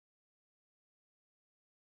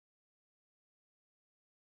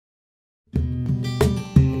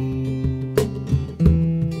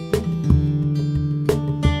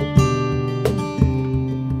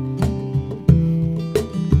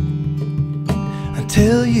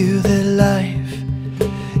tell you that life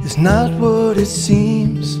is not what it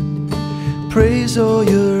seems. Praise all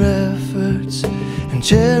your efforts and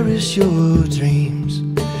cherish your dreams.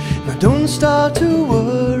 Now don't start to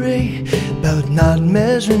worry about not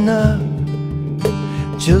measuring up.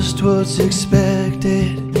 Just what's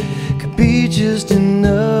expected could be just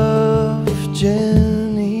enough.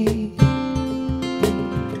 Jennie,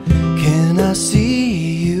 can I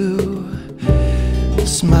see you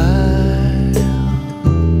smile?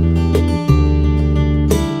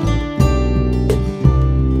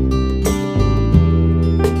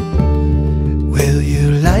 Will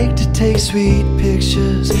you like to take sweet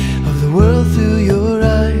pictures of the world through your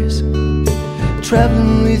eyes?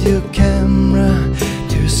 Traveling with your camera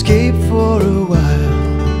to escape for a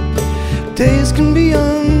while. Days can be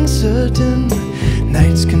uncertain,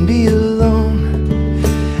 nights can be alone,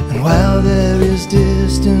 and while there is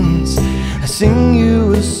distance, I sing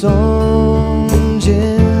you a song,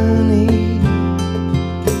 Jennie.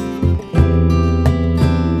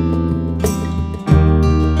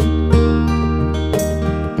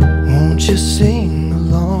 Won't you sing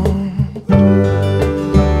along?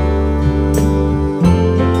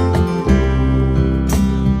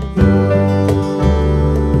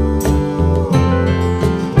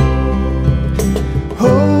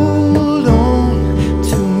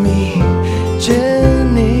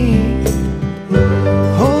 Jennie,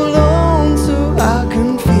 hold on so I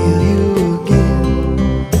can feel you again.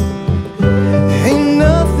 Ain't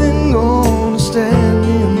nothing gonna stand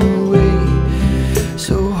in the way,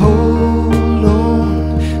 so hold on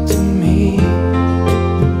to me.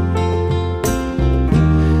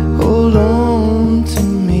 Hold on to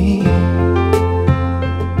me.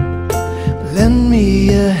 Lend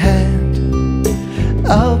me a hand,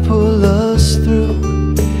 I'll pull us through.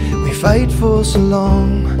 Fight for so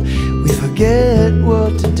long, we forget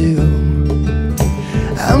what to do.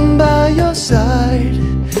 I'm by your side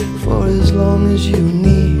for as long as you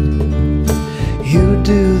need. You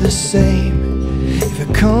do the same if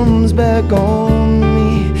it comes back on